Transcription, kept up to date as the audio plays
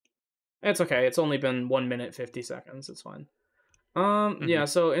It's okay. It's only been 1 minute 50 seconds. It's fine. Yeah,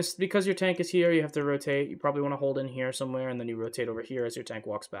 so it's because your tank is here, you have to rotate. You probably want to hold in here somewhere, and then you rotate over here as your tank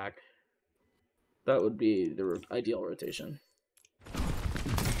walks back. That would be the ideal rotation. I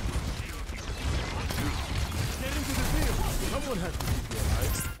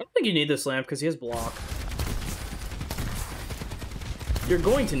don't think you need this lamp because he has block. You're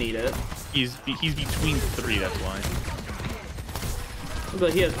going to need it. He's between 3, that's why.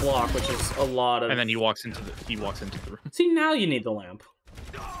 But he has block, which is a lot of. And then he walks into the room. See, now you need the lamp.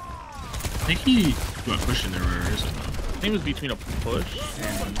 I think he got pushed in there. Where is it? I think it was between a push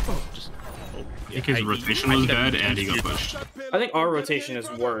and just. Oh, yeah, I think his rotation was bad and he got pushed. I think our rotation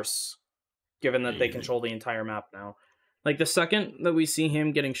is worse, given that they control the entire map now. Like the second that we see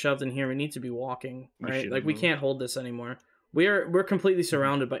him getting shoved in here, we need to be walking, right? Like we can't hold this anymore. We're completely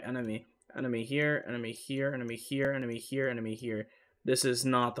surrounded by enemy. Enemy here, enemy here, enemy here, enemy here, enemy here. This is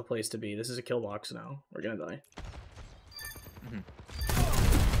not the place to be. This is a kill box now. We're gonna die.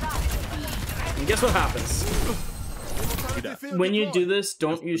 And guess what happens? When you do this,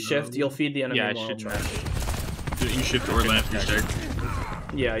 don't use shift. You'll feed the enemy. Yeah, I should try. You shift or lamp, you're staggered.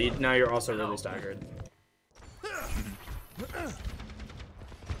 Yeah, now you're also really staggered.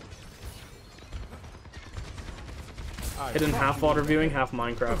 Hidden half water viewing, half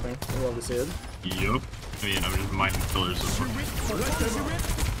Minecrafting. I love to see it. Yup. I mean, I'm just mining pillars so far.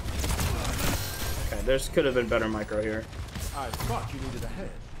 Okay, there's could have been better micro here. I thought you needed a head.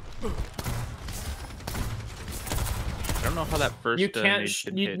 I don't know how that first. You can't.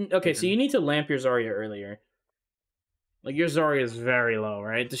 Okay, so you need to lamp your Zarya earlier. Like your Zarya is very low,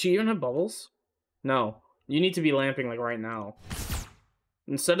 right? Does she even have bubbles? No. You need to be lamping like right now.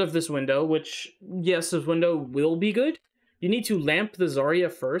 Instead of this window, which yes, this window will be good. You need to lamp the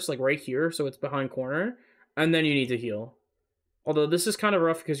Zarya first, like right here, so it's behind corner, and then you need to heal. Although this is kind of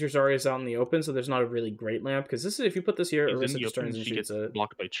rough because your Zarya's out in the open, so there's not a really great lamp. Because this is if you put this here, Orisa just turns and shoots it.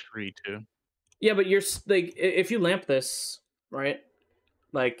 Blocked by tree too. Yeah, but you're like if you lamp this, right?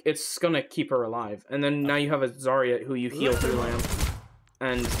 Like it's gonna keep her alive, and then now you have a Zarya who you heal through lamp,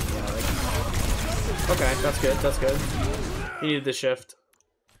 and yeah, like okay, that's good. That's good. You needed the shift.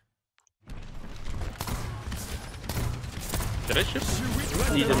 Did I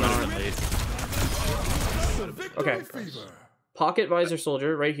shift? You did not. Okay. Pocket visor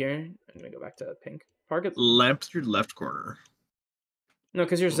soldier right here. I'm gonna go back to pink. Pocket lamp through left corner. No,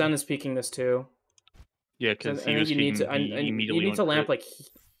 because your Zen is peeking this too. Yeah, because you need to lamp like.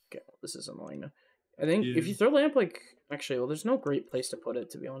 Okay, this is annoying now. I think if you throw lamp like actually, well, there's no great place to put it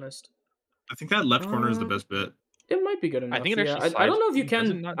to be honest. I think that left corner is the best bet. It might be good enough. I think it actually. I don't know if you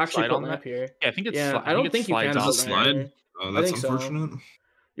can actually put lamp here. Yeah, I think it's. Yeah, I don't think you can slide. Oh, that's unfortunate. So.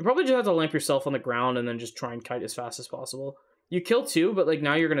 You probably just have to lamp yourself on the ground and then just try and kite as fast as possible. You kill 2, but like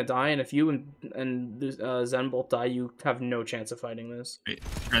now you're gonna die, and if you and Zen both die, you have no chance of fighting this. Wait,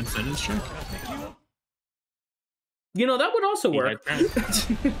 Transcendence check? You know, that would also work.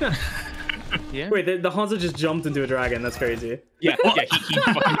 Yeah. Wait, the Hanzo just jumped into a dragon. That's crazy. Yeah, yeah. He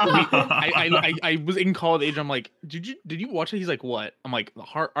fucking, I was in college. I'm like, did you watch it? He's like, what? I'm like,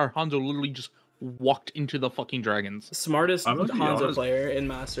 our Hanzo literally just walked into the fucking dragons. Smartest Hanzo player in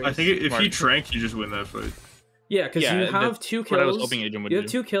Masters. I think if he trank, you just win that fight. Yeah, because you have 2 kills. I was hoping Agent would you have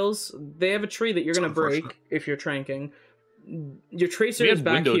 2 kills. They have a tree that you're gonna break if you're tranking. Your tracer is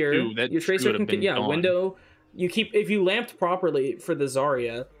back here. Your tracer can window. You keep if you lamped properly for the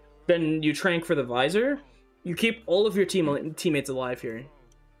Zarya, then you trank for the visor. You keep all of your teammates alive here.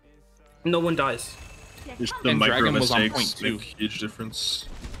 No one dies. Just the micro mistakes make a huge difference.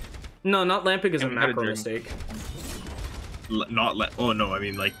 No, not lamping is a macro mistake. Oh no, I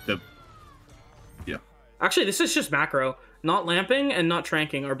mean like the. Yeah. Actually, this is just macro. Not lamping and not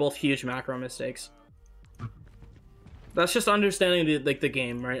tranking are both huge macro mistakes. That's just understanding the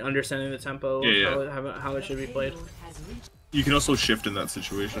game, right? Understanding the tempo, how it should be played. You can also shift in that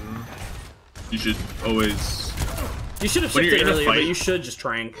situation. You should always. You should have shifted earlier, but you should just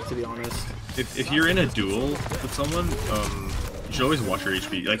trank, to be honest. If you're in a duel with someone, you should always watch your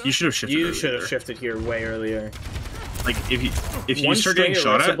HP. Like you should have shifted. You should have shifted here way earlier. Like if you start getting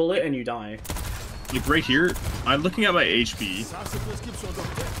shot at, bullet and you die. Like right here, I'm looking at my HP.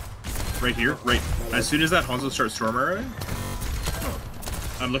 Right here, right. As soon as that Hanzo starts storm arrowing,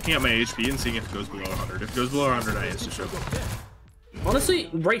 I'm looking at my HP and seeing if it goes below 100. If it goes below 100, I insta shift.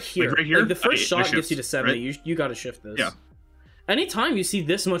 Honestly, right here, like the first shot gets you to 70. Right? You gotta shift this. Yeah. Anytime you see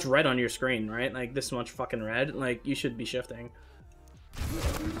this much red on your screen, right? Like this much fucking red, like you should be shifting.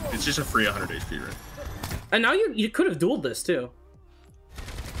 It's just a free 100 HP, right? And now you could have dueled this too.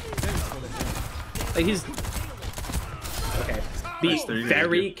 Like he's okay. Be Nice, there you go,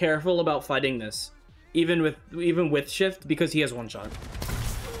 very dude. careful about fighting this, even with shift, because he has one shot.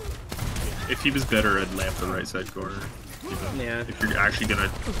 If he was better, I'd lamp the right side corner. Yeah. If you're actually gonna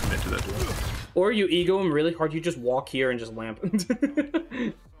commit to that duel. Or you ego him really hard. You just walk here and just lamp. if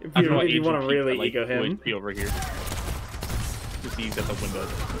I you, don't know if you want to agent really peek, but, ego him. Be over here. Just he's at the window.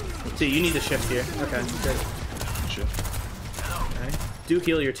 So you need to shift here. Okay, good. Shit. Okay. Do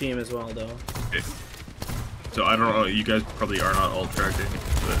heal your team as well, though. Okay. So I don't know. You guys probably are not alt tracking,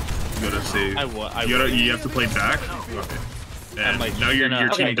 but you gotta say. You have to play back. Okay. And like, now your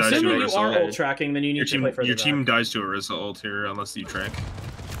Okay, team dies to assuming a you are result. ult tracking, then you need Your to play team, further your team back. dies to a result here unless you trank.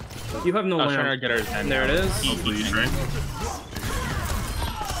 You have no I was trying to lamp. get her hand. There it is. Hopefully you trank.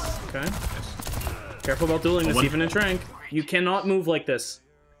 Okay. Careful about dueling this, even in Trank. You cannot move like this.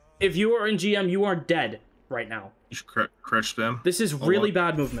 If you are in GM, you are dead right now. You should crouch spam. This is really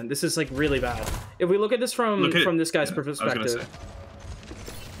bad movement. This is like really bad. If we look at this from this guy's perspective.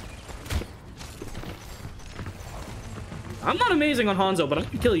 I'm not amazing on Hanzo, but I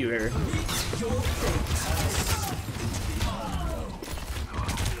can kill you here.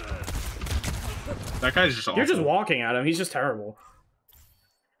 That guy's just awful. You're just walking at him. He's just terrible.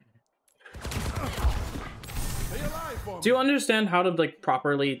 Do you understand how to like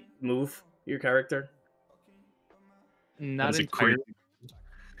properly move your character? Not entirely.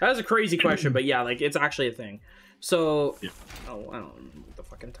 That is a crazy question, but yeah, like it's actually a thing. So, yeah. Oh, I don't remember the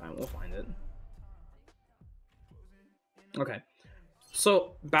fucking time. We'll find it. Okay,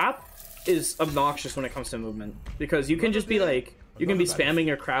 so BAP is obnoxious when it comes to movement because you can just be like, you can be spamming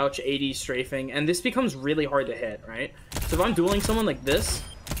your crouch, AD strafing, and this becomes really hard to hit, right? So if I'm dueling someone like this,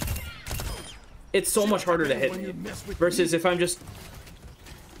 it's so much harder to hit me versus if I'm just...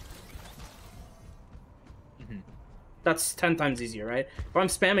 That's 10 times easier, right? If I'm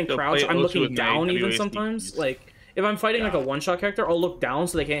spamming crouch, I'm looking down even sometimes. Like, if I'm fighting like a one-shot character, I'll look down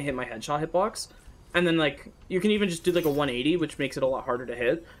so they can't hit my headshot hitbox. And then, like, you can even just do, like, a 180, which makes it a lot harder to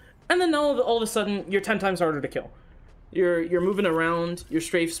hit. And then now, all of a sudden, you're 10 times harder to kill. You're moving around, you're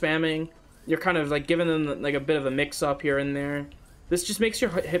strafe spamming, you're kind of, like, giving them, like, a bit of a mix-up here and there. This just makes your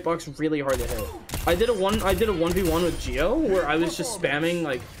hitbox really hard to hit. I did a 1v1 with Geo, where I was just spamming,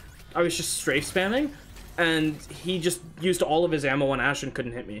 like, I was just strafe spamming, and he just used all of his ammo on Ash and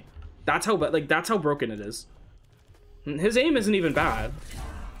couldn't hit me. That's how, like, that's how broken it is. His aim isn't even bad.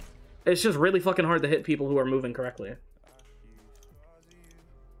 It's just really fucking hard to hit people who are moving correctly.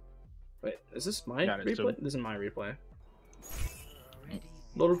 Wait, is this my replay? This is my replay.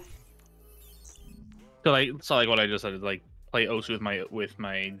 Little... So like what I just said is like play Osu with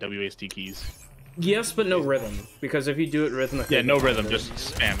my WASD keys. Yes, but no rhythm. Because if you do it rhythmically... Yeah, no rhythm, just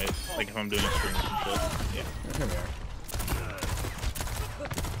spam it. Like if I'm doing a stream and shit. Yeah. Here we are.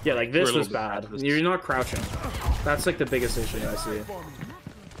 Yeah, like this was bad. You're not crouching. That's like the biggest issue I see.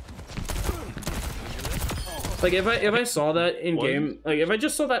 Like if I saw that in game, like if I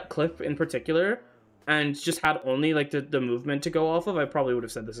just saw that clip in particular, and just had only like the movement to go off of, I probably would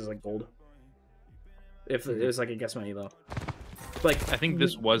have said this is like gold. If it was like a guess money though. Like I think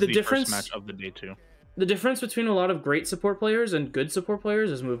this was the first match of the day too. The difference between a lot of great support players and good support players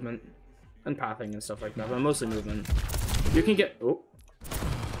is movement and pathing and stuff like that, but mostly movement. You can get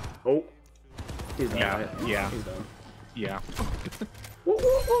he's done. Yeah. He's done. Yeah. What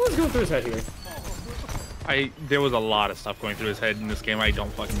was going through his head here? There was a lot of stuff going through his head in this game. I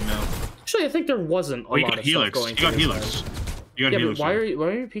don't fucking know. Actually, I think there wasn't a lot of stuff going through his head. You got Helix. But why are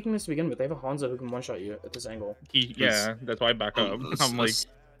you peeking this to begin with? They have a Hanzo who can one-shot you at this angle. Yeah, that's why I back up. I'm like...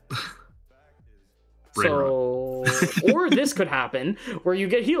 So... or this could happen, where you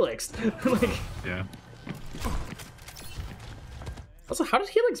get Helixed. Like... Yeah. Also, how does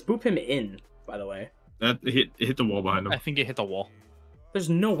Helix boop him in, by the way? That it hit the wall behind him. I think it hit the wall. There's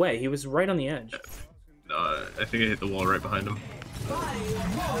no way. He was right on the edge. I think it hit the wall right behind him.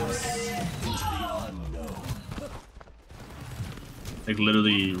 Like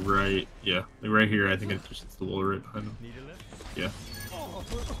literally right, yeah. Like right here, I think it just hits the wall right behind him. Yeah.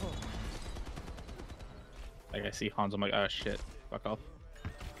 Like I see Hans, I'm like, oh shit, fuck off.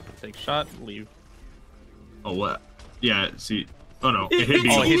 Take shot, leave. Oh what? Yeah, see. Oh no, it hit me.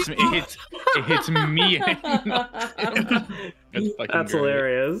 Oh, it hits me. That's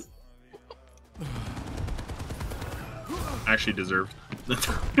hilarious. Actually deserved.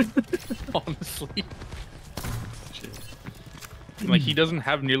 Honestly. Shit. Like he doesn't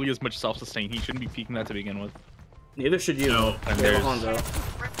have nearly as much self-sustain. He shouldn't be peeking that to begin with. Neither should you. No. And there's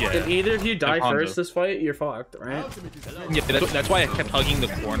Hanzo. Yeah. If either of you die first this fight, you're fucked, right? Yeah, that's why I kept hugging the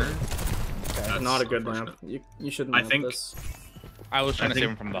corner. Okay, not a good lamp. You shouldn't lamp this. I was trying to save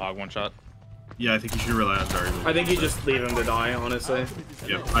him from the hog one shot. Yeah, I think you should rely on Zarya. I think you just leave him to die, honestly.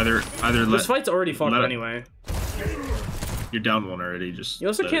 Yeah, either This let fight's already fucked anyway. you're down one already. Just You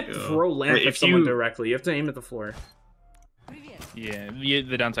also let it can't go. throw lamp If at someone you- directly. You have to aim at the floor. Yeah,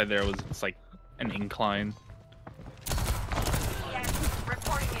 the downside there was it's like an incline.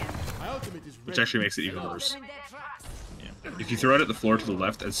 My ultimate is Which ready. actually makes it even worse. If you throw it at the floor to the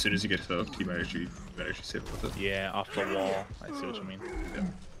left, as soon as you get hooked, you might actually save it with it. Yeah, off the wall. I see what you mean.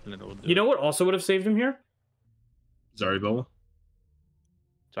 And it'll do You know what also would have saved him here? Zarya bubble.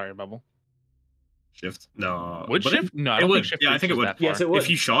 Sorry, bubble. Shift. No. Would but shift? No, I it don't would. think shift Yeah, I reaches think it would. that far. Yes, it would.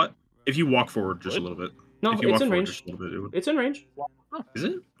 If you walk forward just a Would? little bit. No, if you it's walk in forward range. just a little bit, it would. It's in range. Is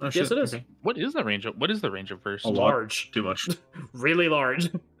it? Oh, Yes, shit. it is. Okay. What is the range? What is the range of burst? A lot. Large. Too much. Really large.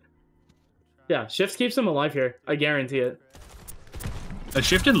 Yeah, shift keeps him alive here. I guarantee it. A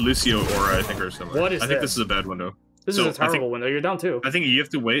shift and Lucio aura, I think, are similar. What is I think this? this is a bad window. This So, is a terrible window. You're down two. I think you have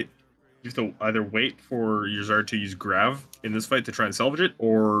to wait. You have to either wait for your Zarya to use Grav in this fight to try and salvage it,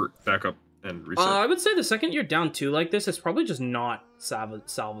 or back up and reset. I would say the second you're down two like this, it's probably just not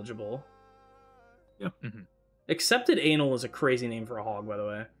salvageable. Yeah. Mhm. Accepted Anal is a crazy name for a hog, by the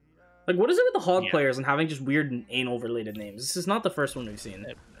way. Like, what is it with the hog Yeah. players and having just weird anal-related names? This is not the first one we've seen.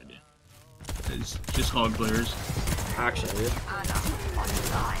 It's just hog players. Actually.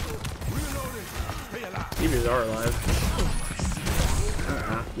 Hebrews are alive.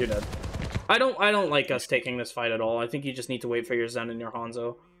 You're dead. I don't like us taking this fight at all. I think you just need to wait for your Zen and your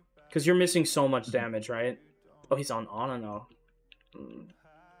Hanzo. Because you're missing so much damage, right? Oh, he's on Ana now.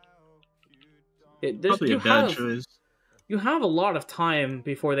 Probably a bad choice. You have a lot of time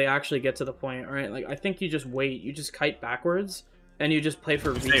before they actually get to the point, right? Like, I think you just wait. You just kite backwards, and you just play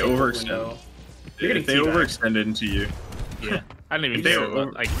for If they retake overextend. window. You're If they getting teabagged. overextend into you, Yeah, I didn't even If they care.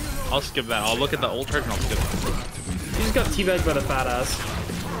 over- Like, I'll skip that. I'll look at the ult charge and I'll skip that. You just got teabagged by the fat ass.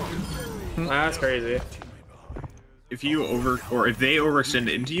 That's crazy. if they overextend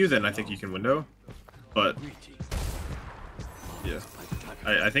into you, then I think you can window. But yeah,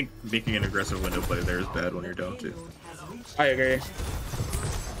 I think making an aggressive window play there is bad when you're down too. I agree.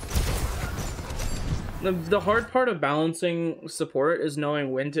 The hard part of balancing support is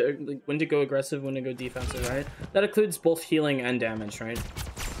knowing when to go aggressive, when to go defensive, right? That includes both healing and damage, right?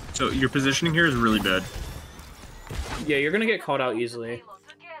 So your positioning here is really bad. Yeah, you're gonna get caught out easily.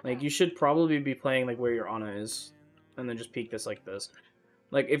 Like, you should probably be playing like where your Ana is, and then just peek this like this.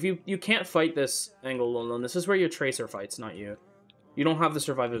 Like, if you can't fight this angle alone, this is where your Tracer fights, not you. You don't have the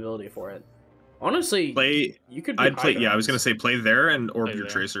survivability for it. Honestly, you could. I'd play. Yeah, I was gonna say play there and orb Play your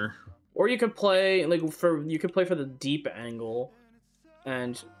there. Tracer. Or you could play you could play for the deep angle,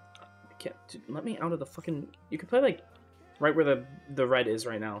 and dude, let me out of the fucking. You could play like right where the red is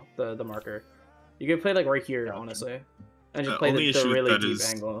right now, the marker. You could play like right here, honestly, and just play only the issue with really that deep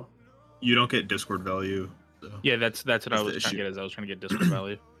is- angle. You don't get Discord value. So. Yeah, that's what I That's was the trying to issue. get. Is I was trying to get Discord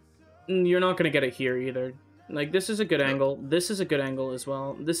value. You're not gonna get it here either. Like, this is a good angle. This is a good angle as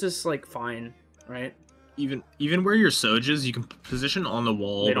well. This is like fine, right? Even where your Soj is, you can position on the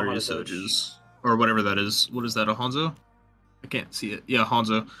wall They don't where your have a Soj Soj. is. Or whatever that is. What is that, a Hanzo? I can't see it. Yeah,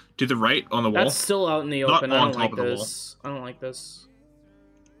 Hanzo. To the right on the wall. That's still out in the Not open. I on don't top like of the wall. this. I don't like this.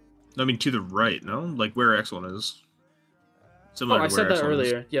 I mean, to the right, no? Like where X1 is. Oh, Similar to I where said that X1 is.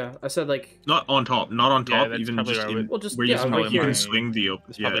 earlier. Yeah, I said like. Not on top. Not on Yeah, top. that's even probably just where I in, Well, just where yeah, you, can, right you here. can swing the open.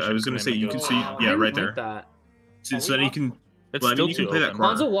 This Yeah, probably I was should gonna have say been you like can a- see. I Yeah, didn't right like there. That. So then you can. It's Well, I still mean, you can too play that open.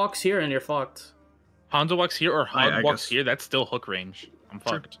 corner. Hanzo walks here and you're fucked. Hanzo walks here or I Hog walks guess. here. That's still hook range. I'm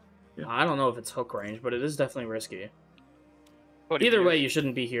Sure. fucked. Yeah. I don't know if it's hook range, but it is definitely risky. What if Either you- way, you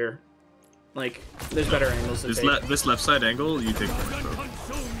shouldn't be here. Like, there's better angles to This, take. this left side angle, you take.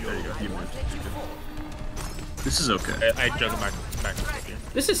 There you go. You moved. This is okay. I juggle back here.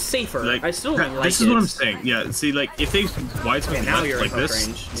 This is safer. Like, I still don't like this it. is what I'm saying. Yeah, see, like if they wide swing Okay, now left you're in like hook this,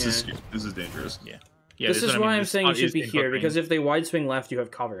 range, this is dangerous. Yeah, This is what I why mean. I'm This saying you is should be in hook here, range. because if they wide swing left, you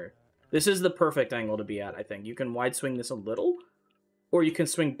have cover. This is the perfect angle to be at, I think. You can wide swing this a little, or you can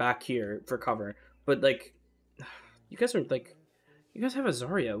swing back here for cover. But, like, you guys are, like... You guys have a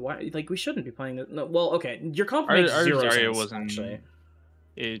Zarya. Why? Like, we shouldn't be playing this. No, well, okay. Your comp our makes zero Zarya sense, wasn't. actually.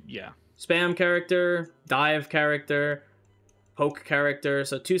 Yeah. Spam character, dive character, poke character.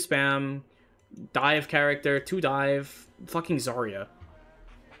 So 2 spam, dive character, 2 dive. Fucking Zarya.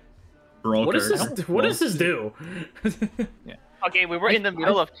 Brawl What does character. this? What does this do? Okay, we were in the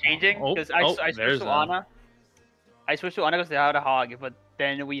middle of changing Oh, because oh, I there's switched to Ana. I switched to Ana because they had a hog, but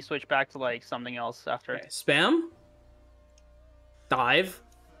then we switched back to like something else after. Okay, spam, dive,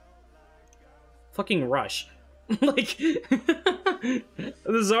 fucking rush. Like the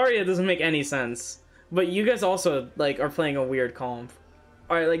Zarya doesn't make any sense. But you guys also like are playing a weird comp.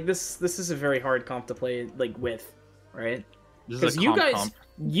 all right, like this is a very hard comp to play like with, right? This Because is a you comp guys, comp.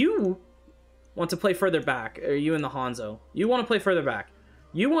 you want to play further back, or you and the Hanzo. You want to play further back.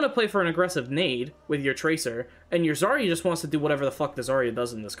 You want to play for an aggressive nade with your Tracer, and your Zarya just wants to do whatever the fuck the Zarya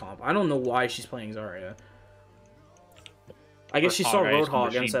does in this comp. I don't know why she's playing Zarya. I guess she saw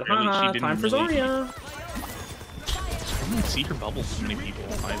Roadhog and said, haha, time for Zarya. I didn't see her bubble so many people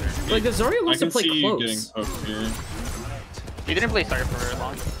either. Like, the Zarya I wants can to play see you getting close. hooked here. He didn't play Zarya for very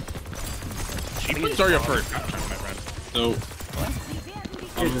long. She played Zarya for a time, my friend. So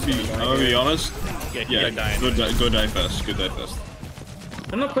I'm gonna be honest. Yeah, Go die fast. Go die fast.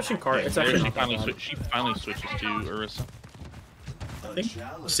 I'm not pushing cart. It's actually she not that finally bad. she finally switches to Ursa. I think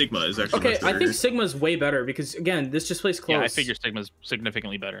Sigma is actually Okay, much I better. think Sigma's way better because again, this just plays close. Yeah, I figure Sigma's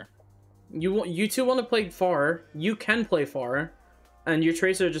significantly better. You two want to play far. You can play far, and your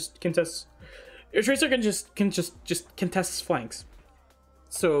Tracer just contests. Your Tracer can just contest flanks.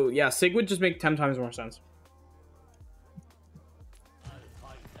 So yeah, Sig would just make 10 times more sense.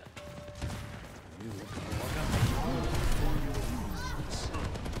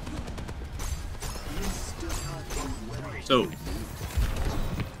 So,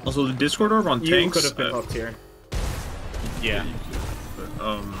 also the Discord orb on You tanks. could have been hooked here. Yeah.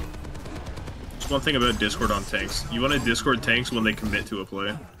 Just one thing about Discord on tanks. You want to Discord tanks when they commit to a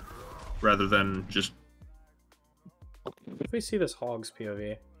play, rather than just. If we see this Hog's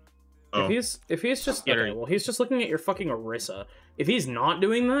POV, Oh, if he's just okay, well he's just looking at your fucking Orisa. If he's not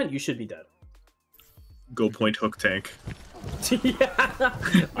doing that, you should be dead. go point hook tank. Yeah,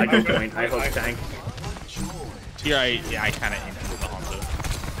 I go point. I hook tank. Here I kind of ended with the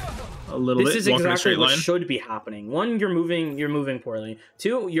Hanzo. A little This bit. is Walk in a exactly straight what line. should be happening. One, you're moving poorly.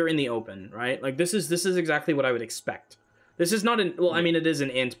 Two, you're in the open, right? Like this is exactly what I would expect. This is not an well, I mean it is an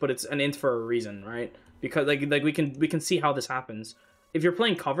int, but it's an int for a reason, right? Because like we can see how this happens. If you're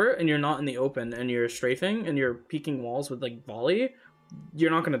playing cover and you're not in the open and you're strafing and you're peeking walls with like volley, you're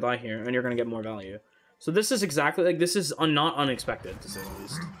not gonna die here and you're gonna get more value. So this is exactly like this is not unexpected to say the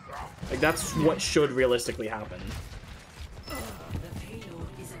least. Like that's what should realistically happen. The payload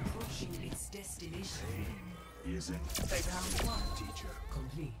is approaching its destination. Round one, teacher,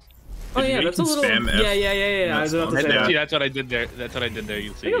 complete. Oh yeah, you that's a can little. spam F. Yeah. I was about to say that. See, that's what I did there. That's what I did there.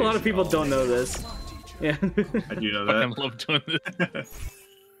 You I see. think a lot of people don't know this. Yeah. I do know I that. love doing this.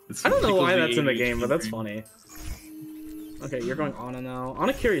 It's I don't know tickles why the that's in the ADHD game, but that's brain. funny. Okay, you're going Ana now.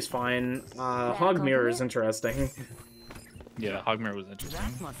 Anakiri is fine. Hog Mirror is interesting. Yeah, Hogmare was interesting.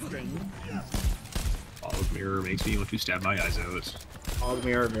 Fog mirror makes me want to stab my eyes out. Hog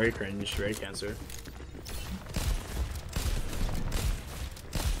Mirror, very cringe, very cancer.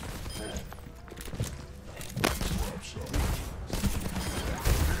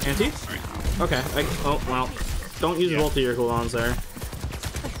 Anti? Okay, oh, well. Don't use both of your cooldowns there.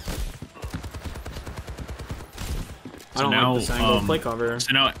 I don't now, like this angle. Play cover.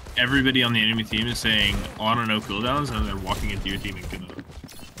 So now everybody on the enemy team is saying on or no cooldowns, and they're walking into your team and gonna.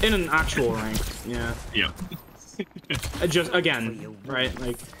 In an actual rank, yeah. Yeah. Just, again, right?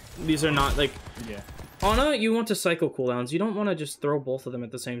 Like, these are not, like... Yeah. Ana, you want to cycle cooldowns. You don't want to just throw both of them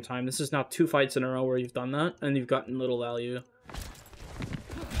at the same time. This is now 2 fights in a row where you've done that, and you've gotten little value.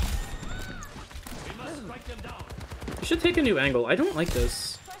 You should take a new angle. I don't like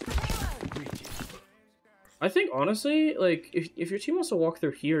this. I think, honestly, like, if your team wants to walk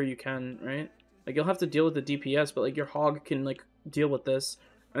through here, you can, right? Like, you'll have to deal with the DPS, but, like, your Hog can, like, deal with this,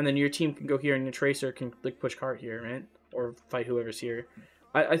 and then your team can go here, and your Tracer can, like, push cart here, right? Or fight whoever's here.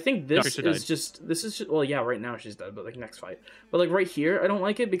 I think this is just, well, yeah, right now she's dead, but, like, next fight. But, like, right here, I don't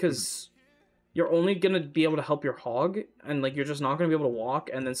like it because you're only gonna be able to help your Hog, and, like, you're just not gonna be able to walk,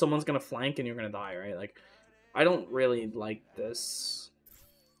 and then someone's gonna flank, and you're gonna die, right? Like, I don't really like this.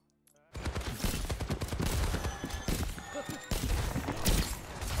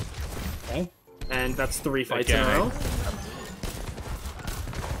 Okay. And that's 3 fights in a row.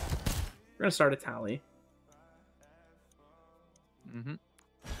 We're gonna start a tally. Mm-hmm.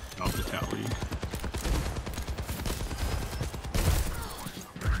 Not the tally.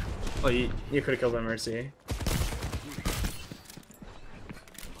 Oh, you could have killed by Mercy.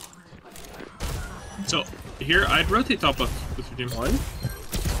 So here, I'd rotate top left with your team. One.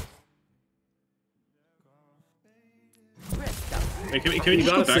 Hey, can we just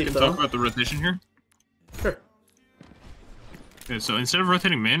go gotta back sleep, and though. talk about the rotation here? Sure. Okay, so instead of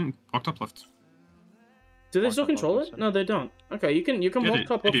rotating main, walk top left. Do they still control it? No, they don't. Okay, you can Yeah, walk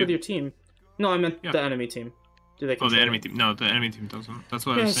top they left do. with your team. No, I meant Yeah. the enemy team. Do they Oh, control the enemy it? team. No, the enemy team doesn't. That's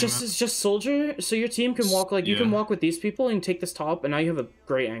what I Yeah, was saying. it's just soldier. So your team can walk like you can Yeah. walk with these people and take this top, and now you have a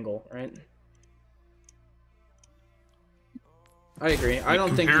great angle, right? I agree. I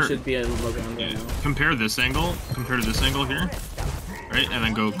don't think you should be in low ground right now. Compare this angle. Compare to this angle here. Right, and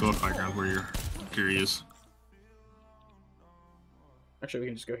then go high ground where your Curie is. Actually, we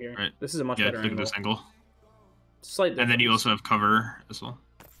can just go here. Right. This is a much Yeah, better look angle. at this angle. Slight difference. And then you also have cover as well.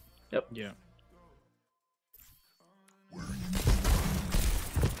 Yep. Yeah.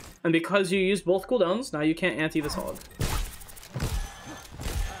 And because you use both cooldowns, now you can't anti this hog.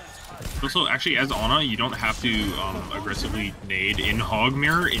 Also, actually, as Ana, you don't have to aggressively nade in hog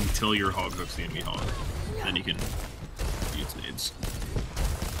mirror until your hog hooks the enemy hog. Then you can use nades.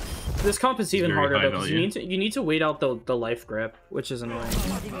 This comp is even very harder high though, because value. you need to wait out the life grip, which is annoying. This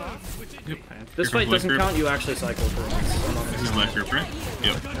Here fight comes life doesn't grip. count. You actually cycle for once. This is life grip, right?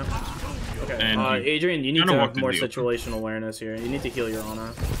 Yep. Okay. And you Adrian, you need kinda to walked have more into the open. situational awareness here. You need to heal your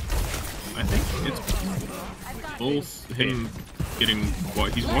Ana. I think it's both him getting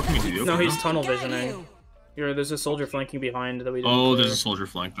what he's walking into the open. No, he's now. tunnel visioning. There's a soldier flanking behind that we didn't Oh, clear. there's a soldier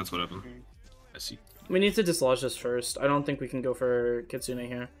flank. That's what happened. I see. We need to dislodge this first. I don't think we can go for Kitsune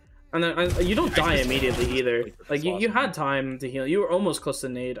here. And then you don't die immediately either. Like you had time to heal. You were almost close to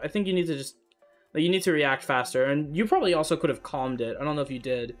nade. I think you need to just you need to react faster. And you probably also could have calmed it. I don't know if you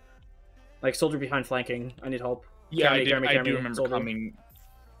did. Like soldier behind flanking. I need help. Yeah, Carry, I carry me, do carry me, remember soldier. calming.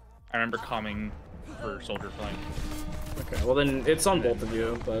 I remember calming for soldier flank. Okay, well then it's on both of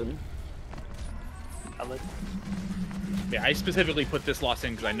you, but Yeah, I specifically put this loss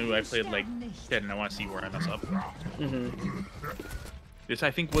in because I knew I played like shit and I want to see where I mess up. This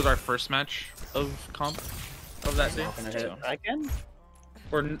I think was our first match of comp of that day. gonna hit. So. Again?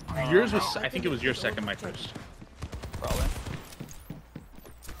 Or yours was, I think it was your second, my first. Probably.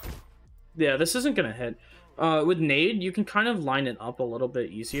 yeah, this isn't gonna hit. With nade, you can kind of line it up a little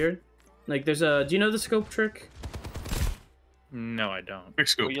bit easier. Like there's a, do you know the scope trick? No, I don't. Quick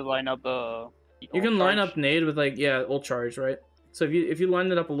scope. Will you line up You can line up nade with like, yeah, ult charge, right? So if you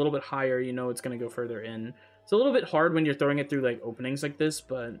line it up a little bit higher, you know it's gonna go further in. It's a little bit hard when you're throwing it through like openings like this,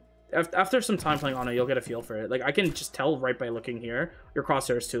 but after some time playing on it, you'll get a feel for it. Like I can just tell right by looking here, your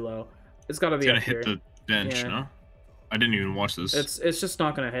crosshair is too low. It's gotta be It's gonna up here. hit the bench, Yeah. no? I didn't even watch this. It's just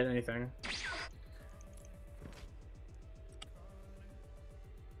not gonna hit anything.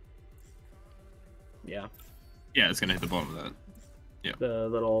 Yeah, Yeah, it's gonna hit the bottom of that. the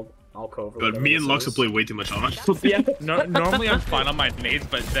little alcove. or But whatever me and this Lux will is. play way too much on it. Yeah. No, normally I'm fine on my nades,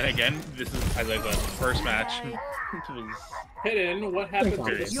 but then again, this is as like the first match. It was Hidden, what happened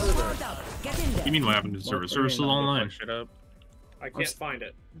to the Serious. server? You mean what happened to the server? What do you Server's still mean? online. shit up. I can't find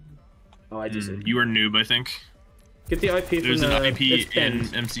it. Oh, I do see. You are noob, I think. Get the IP from There's the. an IP it's in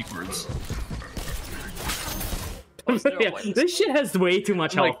pinned. MC chords. Yeah, this shit has way too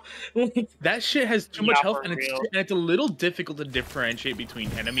much health. Like, that shit has too much Yeah, health, for and real. it's a little difficult to differentiate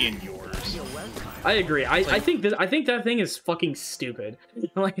between enemy and yours. I agree. I think that thing is fucking stupid.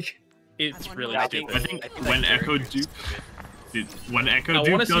 Like, It's really I stupid. I think when Echo Dupe, dude, when Echo I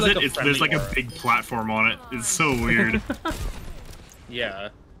wanna Dupe see, does like, it, a it's, there's like friendly a aura. big platform on it. It's so weird. Yeah.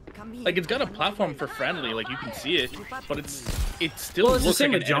 Like it's got a platform for friendly, like you can see it, but it still well, it's the looks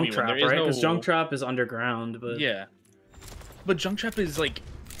same like with an Junk enemy when Trap, there is right? Because no- Junk Trap is underground, but Yeah. But Junk Trap is like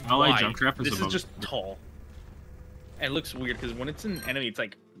I like wide. Junk Trap is This above. is just tall. And it looks weird because when it's an enemy, it's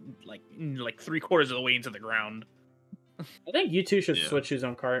like 3/4 of the way into the ground. I think you two should Yeah. switch who's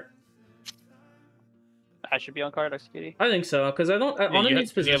on cart. I should be on card, Executy. I think so, because I don't. you Ana have-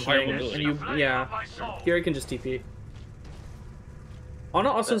 needs you have higher positioning, and mobility. you, yeah. Kiri can just TP. Ana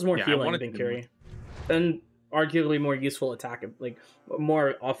also has more Yeah, I healing wanted than to- Kiri, and arguably more useful attack, like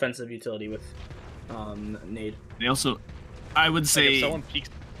more offensive utility with nade. They also, I would Like, say, if someone peeks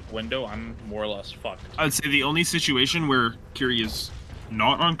the window, I'm more or less fucked. I would say the only situation where Kiri is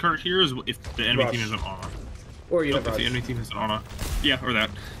not on cart here is if the enemy Rush. team is on Ana. Or you Oh, have if the Rush. enemy team is on Ana. Yeah, or that.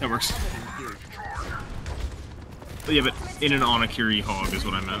 That works. But yeah, but in an Ana Kiri hog is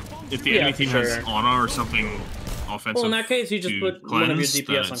what I meant. If the Yeah, enemy for team has sure. Ana or something offensive. Well, in that case, you just to put one of your cleanse, DPS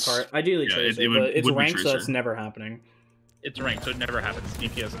then on it's- cart. Ideally yeah, Tracer, it would- but it's would be ranked, so Tracer. it's never happening. It's ranked, so it never happens.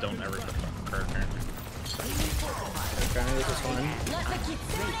 DPS don't ever put on card apparently. Okay, this is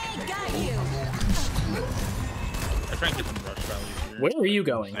fine. I try and get some rush values here. Where are you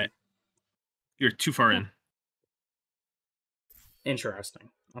going? You're too far in. Interesting.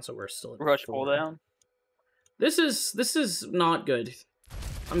 Also, we're still at Rush 4. pull down. This is not good.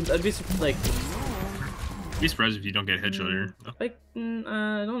 I'd be like Be surprised if you don't get headshot here. No.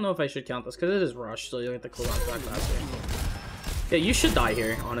 I don't know if I should count this because it is rush, so you get the cooldown back faster. Yeah, you should die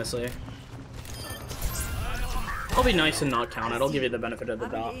here, honestly. I'll be nice and not count it. I'll give you the benefit of the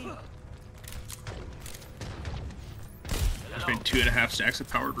doubt. I spent 2.5 stacks of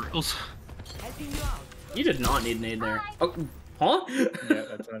power drills. You did not need nade there. Oh, Huh? Yeah,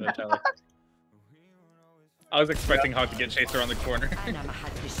 that's another tally. I was expecting Hawk to get chased around the corner.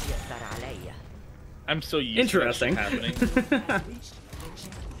 I'm so used Interesting. to that shit happening.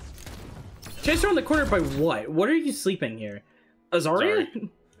 Chased around the corner by what? What are you sleeping here? Azaria?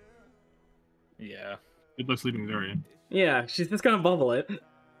 Yeah. Good luck sleeping Zarya. Yeah, she's just gonna bubble it.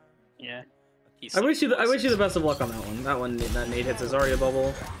 Yeah. I wish you the best of luck on that one. That nade hits a Zarya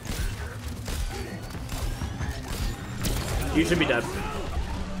bubble. You should be dead.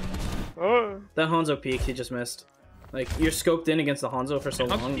 That Hanzo peek he just missed. Like, you're scoped in against the Hanzo for so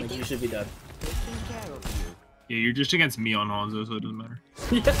long, like, you should be dead. Yeah, you're just against me on Hanzo, so it doesn't matter.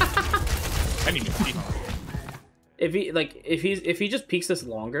 I need to see. If he just peeks this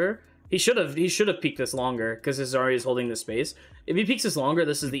longer, he should have peeked this longer because his Zarya is holding this space. If he peeks this longer,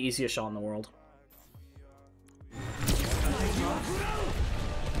 this is the easiest shot in the world.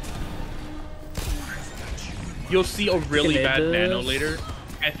 You'll see a really bad nano later.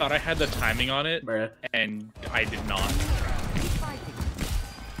 I thought I had the timing on it, Bruh. and I did not.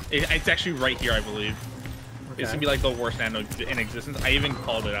 It's actually right here, I believe. Okay. It's gonna be like the worst nano in existence. I even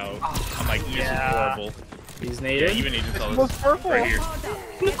called it out. I'm like, this is horrible. He's Yeah, naded. even Agent saw this right here.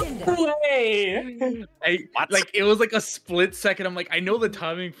 No way! Like, it was like a split second. I'm like, I know the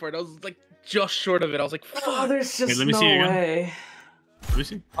timing for it. I was like just short of it. I was like, fuck. Oh, there's just let me no see it again. way. Let me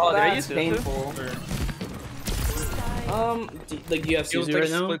see. Oh, did I That's use it? painful. Like, you have It was Suzu like right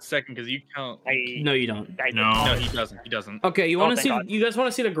a now? split second because you count. No, you don't. No, he doesn't. He doesn't. Okay, you want to thank see? God. You guys want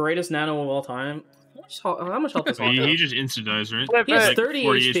to see the greatest nano of all time? How much health does Hawk He have? just insta dies, right? Flip He has it. 30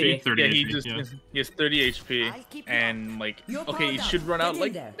 40 HP. 30 Yeah, HP. he has 30 HP, and like, okay, he should run out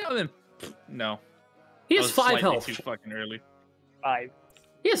like now then. No, He I has was 5 slightly health. Too fucking early. 5.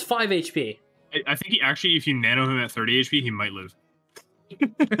 He has 5 HP. I think he actually, if you nano him at 30 HP, he might live.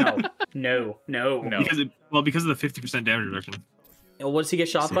 No. No. Because of the 50% damage reduction. What does he get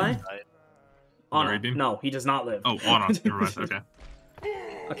shot by? Honor. Ray beam? No, he does not live. Oh, on. Never mind. Okay.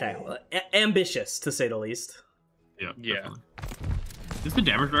 Okay, well, ambitious to say the least. Yeah. Yeah. Definitely. Does the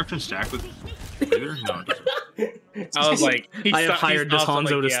damage reduction stack with either? No, it doesn't. I was like, I have hired this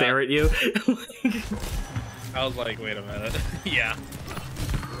Hanzo to stare at you. I was like, wait a minute. Yeah.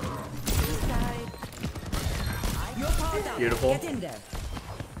 Beautiful.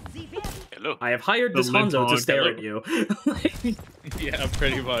 Hello. I have hired this The limp Hanzo to hog. stare Hello. at you. Yeah,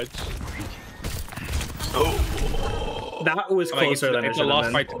 pretty much. That was Like, closer than it it's a should lost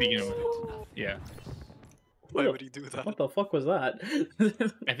have fight been. to begin with. Yeah. Why would he do that? What the fuck was that?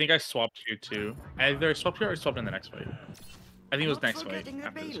 I think I swapped here too. Either swapped here or swapped in the next fight. I think it was next fight.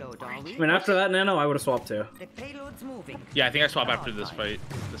 After this one. I mean, after that nano, I would have swapped too. The payload's moving. Yeah, I think I swapped after this fight.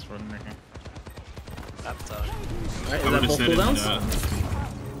 This one right here. Right, I is that would have both said in, cooldowns?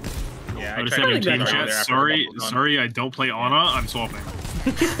 Yeah, I would have tried said to in do team it chat, earlier after the bubble gun. sorry, I don't play Ana, I'm swapping.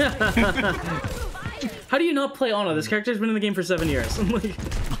 How do you not play Ana? This character's been in the game for 7 years. I'm like,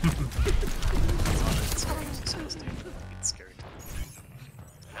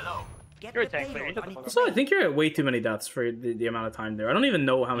 Get You're a the tank player. payload Shut the on fuck its so I think you're at way too many deaths for the amount of time there. I don't even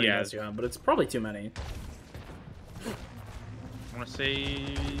know how many Yeah. deaths you have, but it's probably too many. I want to say.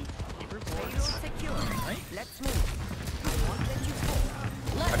 payload secure. Let's move. I won't let you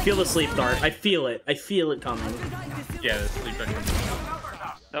fall. I feel the sleep dart. I feel it. I feel it coming. Yeah, the sleep record.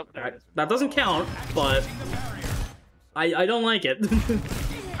 Nope. There it is. That doesn't count, but I don't like it.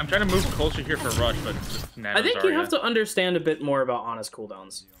 I'm trying to move closer here for rush, but just I think you have to understand a bit more about Ana's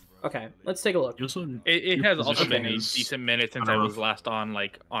cooldowns. Okay, let's take a look. You also, It has also been a is- decent minute since I I don't know. was last on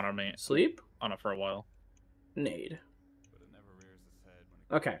like on our main Sleep? on it for a while. Nade.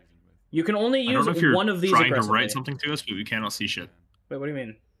 Okay. You can only I don't use know if you're one of these trying to aggressively. write something to us, but we cannot see shit. Wait, what do you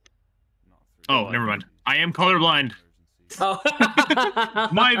mean? Oh, never mind. I am colorblind. Oh.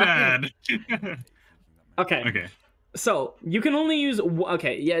 My bad. Okay. Okay. So, you can only use...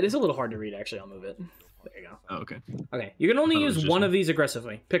 Okay, yeah, it is a little hard to read, actually. I'll move it. There you go. Oh, okay. Okay, you can only I thought it was use just one one. of these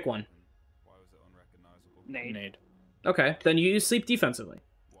aggressively. Pick one. Nade. Nade. Okay, then you use sleep defensively.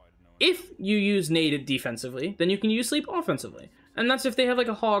 If you use nade defensively, then you can use sleep offensively. And that's if they have like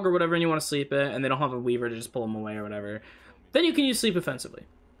a hog or whatever and you want to sleep it, and they don't have a weaver to just pull them away or whatever. Then you can use sleep offensively.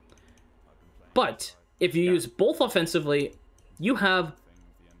 But if you use both offensively, you have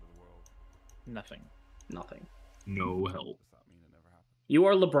Nothing. nothing. No help. You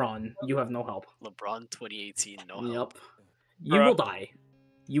are LeBron. You have no help. LeBron 2018, no Yep. help. You will die.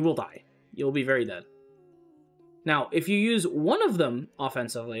 You will die. You'll be very dead. Now, if you use one of them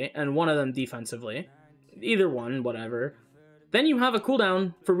offensively and one of them defensively, either one, whatever, then you have a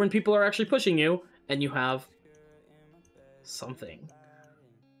cooldown for when people are actually pushing you, and you have something.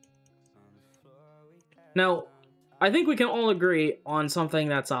 Now, I think we can all agree on something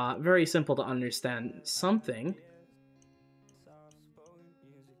that's very simple to understand. Something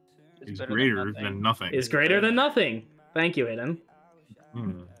Is greater than nothing. is greater than nothing. Thank you, Aiden.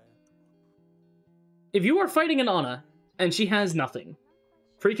 If you are fighting an Ana and she has nothing,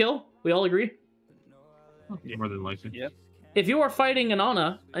 free kill? We all agree? More than likely. Yep. If you are fighting an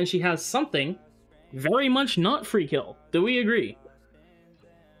Ana and she has something, very much not free kill. Do we agree?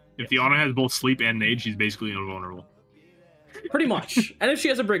 If the Ana has both sleep and nade, she's basically invulnerable. Pretty much. And if she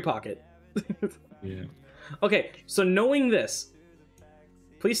has a brig pocket. Yeah. Okay, so knowing this,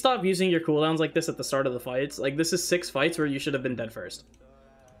 please stop using your cooldowns like this at the start of the fights. Like, this is 6 fights where you should have been dead first.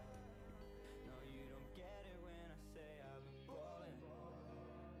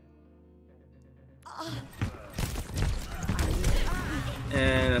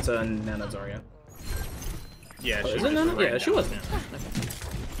 And that's a Nano Zarya. Yeah, Oh, she is it was Nano? right Yeah, she now. was Nano.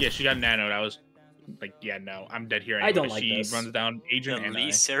 Yeah, she got nanoed. I was like, yeah, no, I'm dead here. I Anyway. don't like she this. runs down Agent The and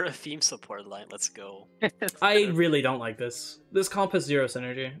Lee Seraphim support line. Let's go. I really don't like this. This comp has 0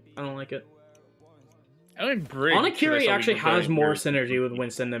 synergy. I don't like it. I mean, Brig. Ana should I Curie saw actually we has did more very- synergy with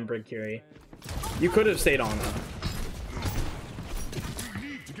Winston than Brig Curie. You could have stayed on that.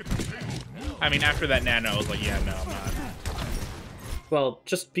 I mean, after that nano, I was like, yeah, no, I'm not. Well,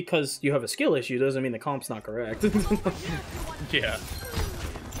 just because you have a skill issue doesn't mean the comp's not correct. Yeah.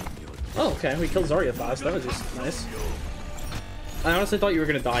 Oh, okay, we killed Zarya fast. That was just nice. I honestly thought you were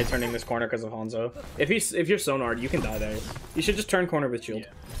gonna die turning this corner because of Hanzo. If you're Sonar, you can die there. You should just turn corner with shield.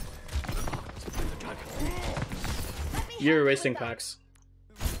 You're wasting packs.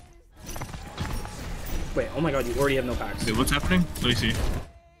 Wait, oh my god, you already have no packs. Wait, what's happening? Let me see.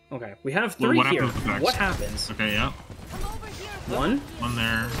 Okay, we have Well, 3 what here. happens with the packs? What happens? Okay, yeah. 1? One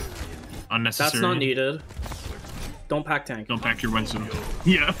there. Unnecessary. That's not needed. Don't pack tank. Don't pack your Winston.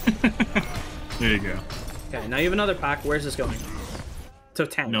 Yeah. There you go. Okay, now you have another pack. Where's this going? To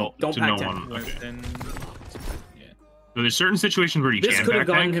tank. No, Don't to pack no tank. one. Okay. Then, So there's certain situations where you This can could have pack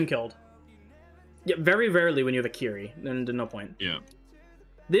gotten tank. him killed. Yeah, very rarely when you have a Kiri, then no point. Yeah.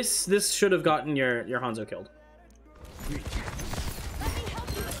 This should have gotten your Hanzo killed.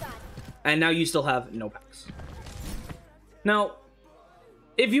 And now you still have no packs. Now,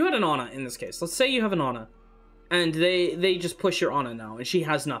 if you had an Ana in this case, let's say you have an Ana, and they just push your Ana now, and she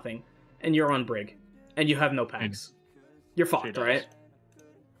has nothing, and you're on Brig, and you have no packs. You're fucked, right?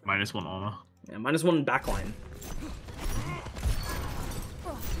 -1 Ana. Yeah, -1 backline.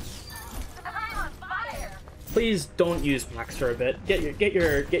 Please don't use packs for a bit. Get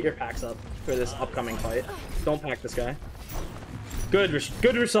your packs up for this upcoming fight. Don't pack this guy.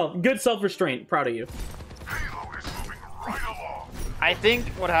 Good self-restraint. Proud of you. I think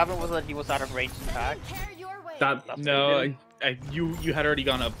what happened was that he was out of range to pack. That, no, you had already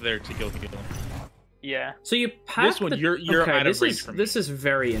gone up there to kill people. Yeah. So you pack This one, the, you're okay, out this of range is from this is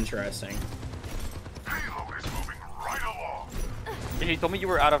very interesting. You told me you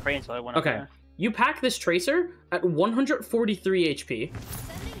were out of range, so I went up Okay, there. you pack this Tracer at 143 HP,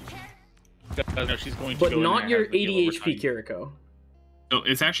 No, she's going to but go in there not and your have the 80 over HP time. Kiriko. So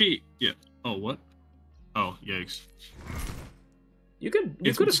it's actually yeah. Oh what? Oh yikes. You could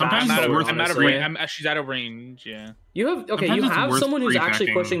It's- have sometimes bashed it's over, worth I'm out of honestly. range. She's out of range. Yeah. You have okay. Sometimes You it's have worth someone who's actually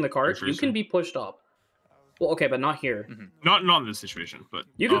pre-packing pushing the cart. your You can Tracer. be pushed up. Well, okay, but not here. Not in this situation, but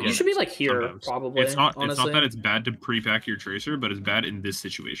You could, you should be like here, sometimes. probably. It's not. Honestly. It's not that it's bad to pre-pack your Tracer, but it's bad in this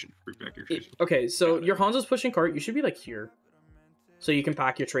situation. Pre-pack your Tracer. Okay, so your Hanzo's pushing cart. You should be like here, so you can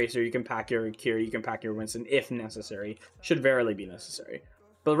pack your Tracer, you can pack your Kiri, you can pack your Winston if necessary. Should verily be necessary.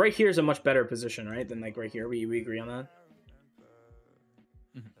 But right here is a much better position, right? Than like right here. We agree on that.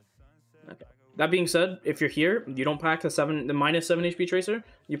 Okay. That being said, if you're here, you don't pack the -7 HP Tracer.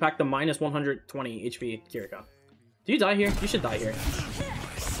 You pack the -120 HP Kiriko. Do you die here? You should die here.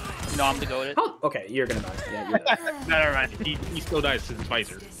 No, I'm the goated. Oh, okay, you're gonna die. Yeah, you're dead. No, never mind. He still dies to his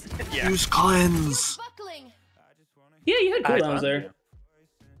visor. Yeah. Use cleanse. Yeah, you had cooldowns there.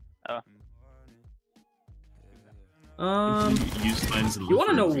 Use cleanse. And You want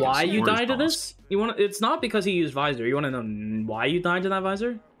to know look for why you support as died to possible. this? You want? It's not because he used visor. You want to know why you died to that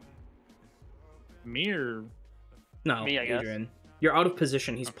visor? Me or No, Me, I guess. Adrian. You're out of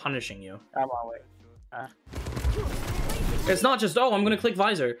position. He's punishing you. I'm on way. It's not just, oh, I'm going to click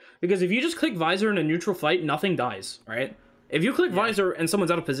visor. Because if you just click visor in a neutral fight, nothing dies, right? If you click visor and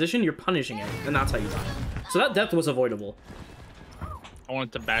someone's out of position, you're punishing it. And that's how you die. So that death was avoidable. I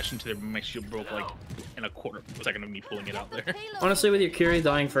wanted to bash into their my shield broke like in a quarter. Was I gonna be pulling it out there? Honestly, with your Kiri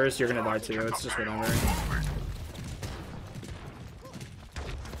dying first, you're going to die too. It's just whatever.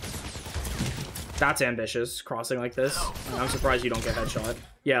 That's ambitious, crossing like this. I'm surprised you don't get headshot.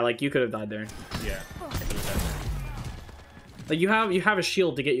 Yeah, like, you could have died there. Yeah. Like you have a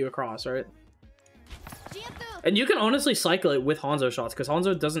shield to get you across, right? And you can honestly cycle it with Hanzo shots because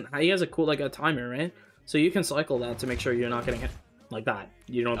Hanzo doesn't. He has a cool like a timer, right? So you can cycle that to make sure you're not getting hit like that.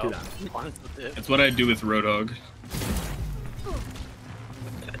 You don't do that. That's what I do with Roadhog.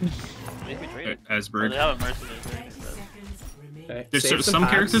 As Bird. Okay. There's some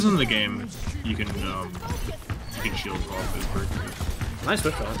characters in the game you can shield off as Bird. Nice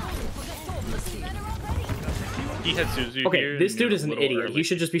whip shot. He had Suzu. Okay, here this and dude you're is a an little idiot. early. He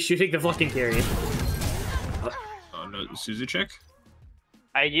should just be shooting the fucking carry. Oh no, Suzu check?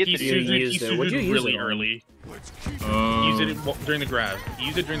 I used He to You do used it. What'd you use really it on? early. Use it during the grab.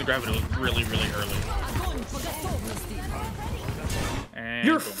 Use it during the grab, and it was really, really early. And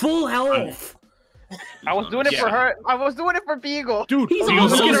You're boom. full health. I was doing it for her. I was doing it for Beagle. Dude, He's He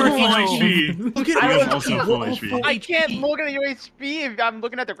was also also full full health. HP. Look He at was him. also full HP. I can't look at your HP if I'm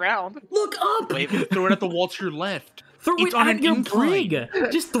looking at the ground. Look up. Wait, Throw it at the wall to your left. Throw It's it on at an your incline. brig.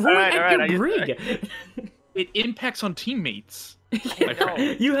 Just throw Alright, it at alright, your I brig. It impacts on teammates. no.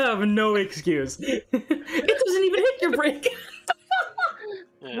 You have no excuse. It doesn't even hit your brig.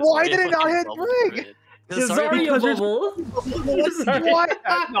 Yeah, Why Zarya did it not fucking hit bubbled Brig? through it. Because Zarya Zarya because bubble. What?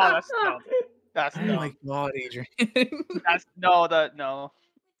 No, that's no. That's Oh no. my god, Adrian. That's no. That no.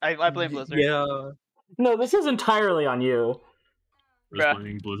 I blame Blizzard. Yeah. No, this is entirely on you. Just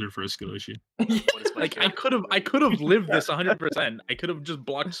blaming Blizzard for a skill issue. what is my Like I could have lived this 100%. I could have just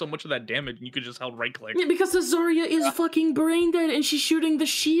blocked so much of that damage, and you could just held right click. Yeah, because the Zarya is fucking brain dead, and she's shooting the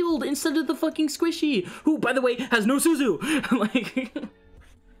shield instead of the fucking squishy, who, by the way, has no Suzu. Like,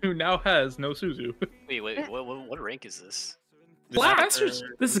 Who now has no Suzu? Wait, what rank is this? plat. Masters.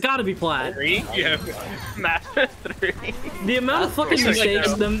 This has got to be plat. 3? Yeah. Master 3. The amount of fucking It's like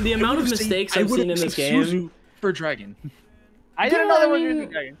mistakes, that. the amount of mistakes I've seen in this game. Suzu for Dragon. I didn't know there was using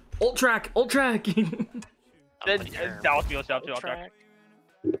Dragon. Ult track. That was me. Up to track.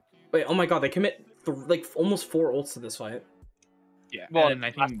 Wait, oh my god, they commit like almost 4 ults to this fight. Yeah, Well, and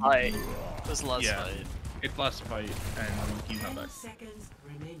I think This is the last Yeah. fight. it's last fight, and he's not back.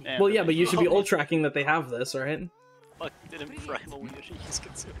 Well, yeah, but you should be ult tracking that they have this, right? Fuck, didn't Primal use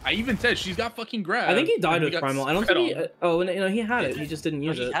consume. I even said she's got fucking grab. I think he died and with got Primal. I don't spit think he. on. Oh, no, he had it. He just didn't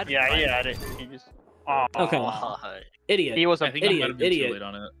use it. Yeah, he had it. He just. Oh, Okay. Why? Idiot. He was a I think I might have been idiot. too late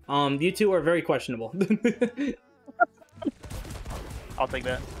on it. You two are very questionable. I'll take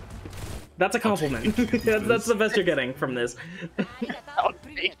that. That's a compliment. That's the best you're getting from this. I'll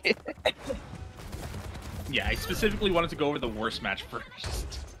take it. Yeah, I specifically wanted to go over the worst match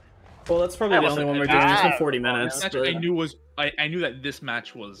first. Well, that's probably the only one we're doing. It's been 40 minutes. Match but- I knew was I knew that this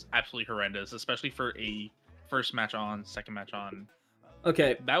match was absolutely horrendous, especially for a first match on, second match on.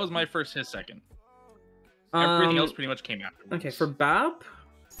 Okay. That was my first, his second. Everything else pretty much came after. Okay, for BAP,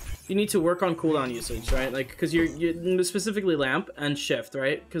 you need to work on cooldown usage, right? Like, because you're specifically lamp and shift,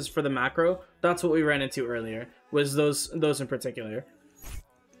 right? Because for the macro, that's what we ran into earlier. Was those in particular.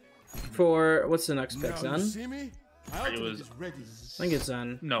 For what's the next pick, Zen? It was. I think it's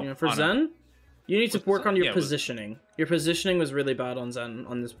Zen. No, Yeah, for Ana. Zen, you need to Was it work Zen? on your Yeah, it was- positioning. Your positioning was really bad on Zen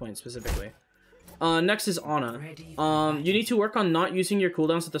on this point specifically. Next is Ana. You need to work on not using your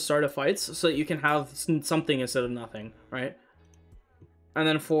cooldowns at the start of fights so that you can have something instead of nothing, right? And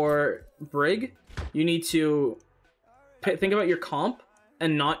then for Brig, you need to think about your comp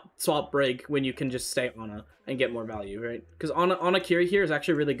and not swap Brig when you can just stay Ana and get more value, right? Because Ana Kiri here is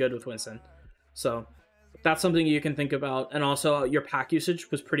actually really good with Winston. So that's something you can think about. And also your pack usage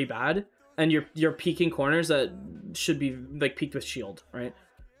was pretty bad. And you're peeking corners that should be like peaked with shield, right?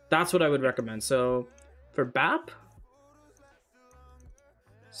 That's what I would recommend. So for BAP,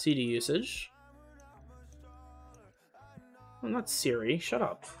 CD usage. Well, not Siri. Shut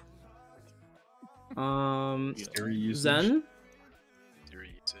up. Siri usage. Zen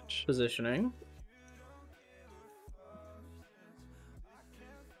Theory usage. positioning.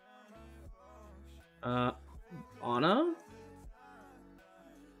 Ana.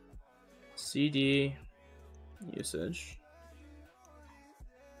 CD usage.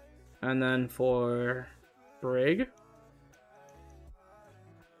 And then for Brig,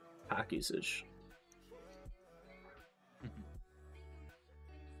 pack usage.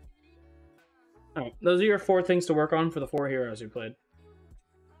 Alright, those are your 4 things to work on for the 4 heroes you played.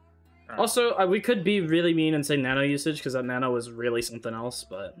 Alright. Also, we could be really mean and say nano usage, because that nano was really something else,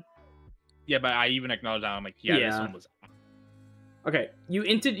 but... Yeah, but I even acknowledged that. I'm like, yeah, this Yeah. one was. Okay,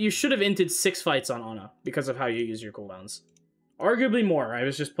 you should have inted 6 fights on Ana, because of how you use your cooldowns. Arguably more, I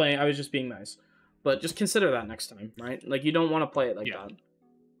was just being nice. But just consider that next time, right? Like, you don't want to play it like that.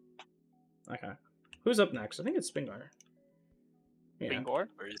 Okay. Who's up next? I think it's Spingar. Yeah. Bingor?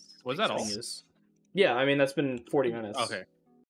 Where is Was that all? Spingus. Yeah, I mean, that's been 40 minutes. Okay.